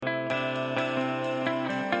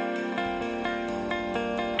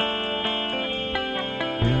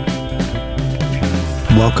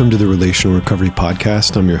Welcome to the Relational Recovery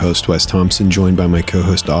Podcast. I'm your host, Wes Thompson, joined by my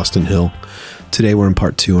co-host, Austin Hill. Today, we're in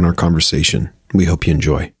part 2 on our conversation. We hope you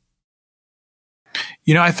enjoy.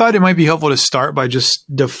 You know, I thought it might be helpful to start by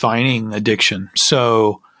just defining addiction.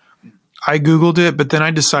 So I Googled it, but then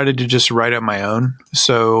I decided to just write up my own.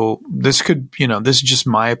 So this this is just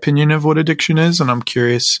my opinion of what addiction is, and I'm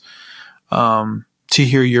curious to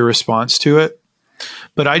hear your response to it.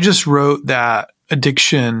 But I just wrote that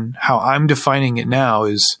addiction, how I'm defining it now,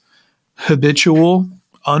 is habitual,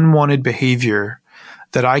 unwanted behavior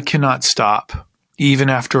that I cannot stop, even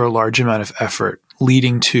after a large amount of effort,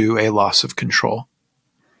 leading to a loss of control.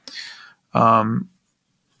 A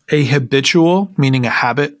habitual, meaning a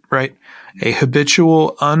habit, right? A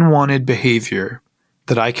habitual, unwanted behavior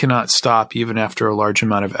that I cannot stop, even after a large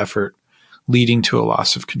amount of effort, leading to a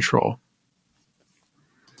loss of control.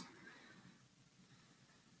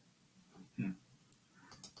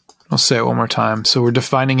 I'll say it one more time. So we're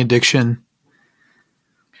defining addiction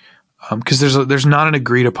because there's not an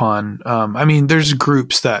agreed upon. There's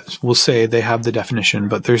groups that will say they have the definition,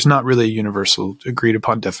 but there's not really a universal agreed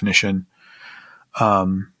upon definition.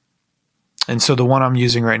 And so the one I'm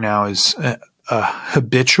using right now is a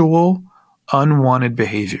habitual, unwanted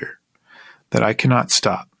behavior that I cannot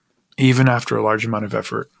stop, even after a large amount of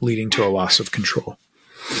effort, leading to a loss of control.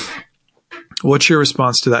 What's your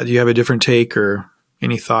response to that? Do you have a different take or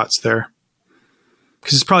any thoughts there?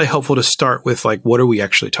 Because it's probably helpful to start with, like, what are we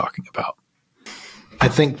actually talking about? I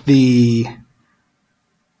think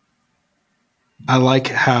I like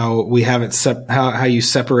how we have it how you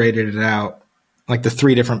separated it out, like the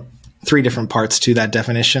three different parts to that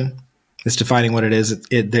definition. It's defining what it is.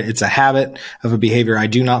 It's a habit of a behavior I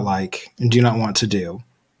do not like and do not want to do,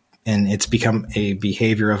 and it's become a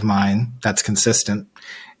behavior of mine that's consistent,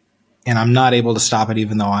 and I'm not able to stop it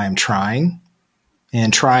even though I am trying.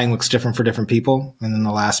 And trying looks different for different people. And then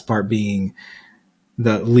the last part being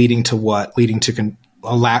leading to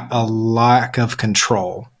a lack of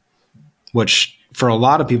control, which for a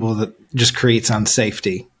lot of people that just creates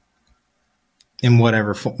unsafety in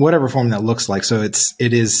whatever form that looks like. So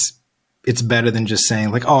it's better than just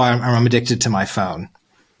saying, like, oh, I'm addicted to my phone.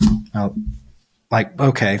 Like,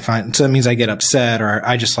 okay, fine. So that means I get upset, or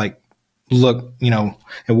I just look, and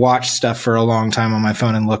watch stuff for a long time on my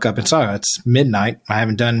phone and look up and say, oh, it's midnight. I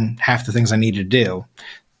haven't done half the things I need to do.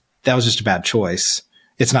 That was just a bad choice.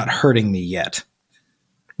 It's not hurting me yet.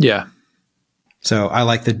 Yeah. So I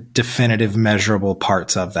like the definitive, measurable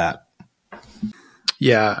parts of that.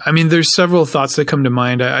 Yeah. I mean, there's several thoughts that come to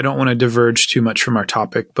mind. I don't want to diverge too much from our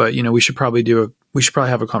topic, but, we should probably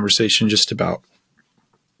have a conversation just about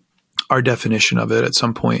our definition of it at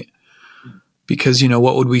some point. Because,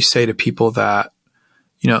 what would we say to people that,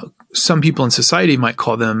 some people in society might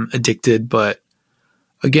call them addicted, but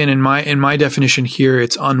again, in my definition here,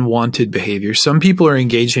 it's unwanted behavior. Some people are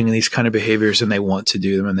engaging in these kind of behaviors and they want to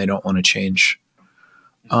do them and they don't want to change.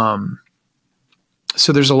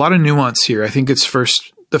 So there's a lot of nuance here. I think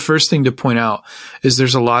the first thing to point out is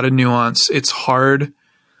there's a lot of nuance. It's hard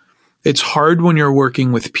when you're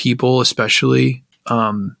working with people, especially,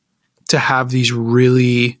 to have these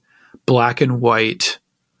really black and white,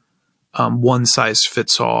 one size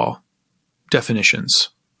fits all definitions.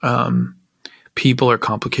 People are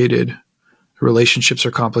complicated. Relationships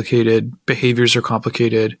are complicated. Behaviors are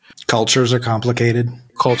complicated. Cultures are complicated.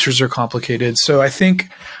 So I think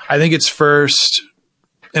it's first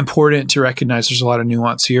important to recognize there's a lot of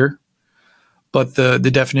nuance here. But the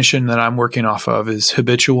definition that I'm working off of is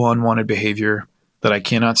habitual unwanted behavior that I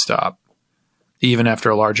cannot stop, even after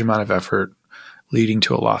a large amount of effort, leading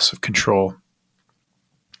to a loss of control.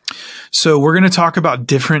 So we're going to talk about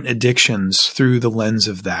different addictions through the lens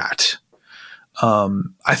of that.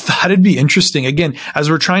 I thought it'd be interesting, again, as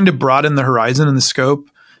we're trying to broaden the horizon and the scope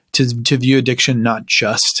to view addiction not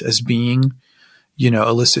just as being,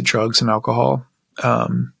 illicit drugs and alcohol,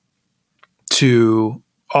 it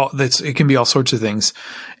can be all sorts of things.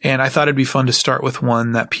 And I thought it'd be fun to start with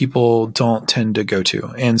one that people don't tend to go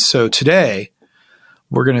to. And so today,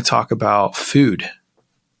 we're going to talk about food.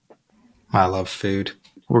 I love food.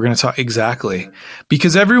 We're going to talk exactly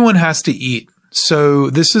because everyone has to eat. So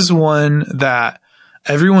this is one that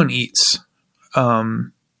everyone eats.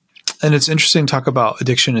 And it's interesting to talk about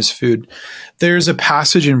addiction as food. There's a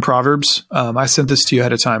passage in Proverbs. I sent this to you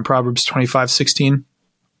ahead of time. Proverbs 25:16.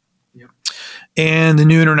 Yep. And the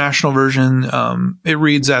New International Version, it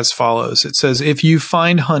reads as follows. It says, if you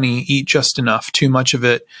find honey, eat just enough, too much of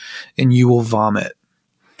it, and you will vomit.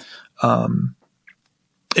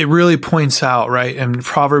 It really points out, right? And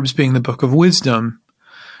Proverbs being the book of wisdom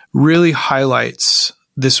really highlights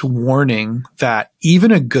this warning that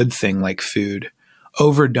even a good thing like food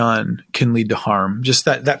overdone can lead to harm. Just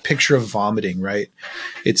that picture of vomiting, right?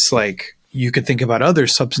 It's like, you could think about other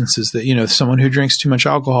substances that, someone who drinks too much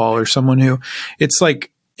alcohol, or someone who, it's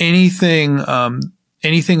like anything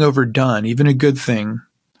overdone, even a good thing,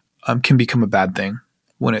 can become a bad thing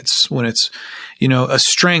when it's, a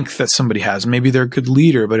strength that somebody has. Maybe they're a good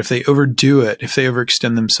leader, but if they overdo it, if they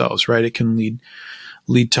overextend themselves, right, it can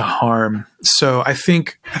lead to harm. So I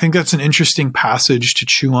think that's an interesting passage to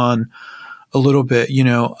chew on a little bit.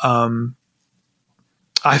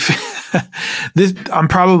 I'm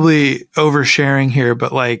probably oversharing here,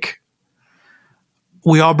 but like,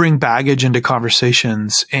 we all bring baggage into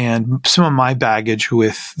conversations, and some of my baggage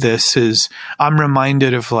with this is I'm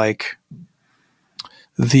reminded of like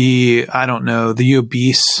the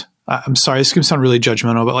obese, I'm sorry, this can sound really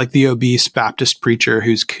judgmental, but like the obese Baptist preacher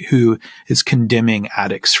who is condemning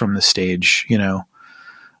addicts from the stage,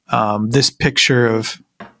 this picture of,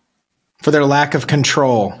 for their lack of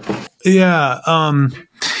control. Yeah.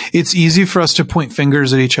 It's easy for us to point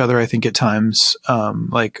fingers at each other, I think, at times,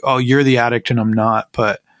 like, oh, you're the addict and I'm not,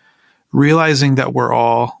 but realizing that we're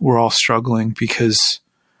all struggling because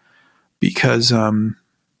the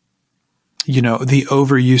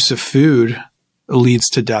overuse of food leads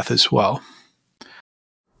to death as well.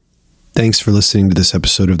 Thanks for listening to this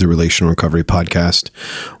episode of the Relational Recovery Podcast.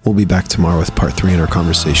 We'll be back tomorrow with part 3 in our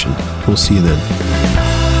conversation. We'll see you then.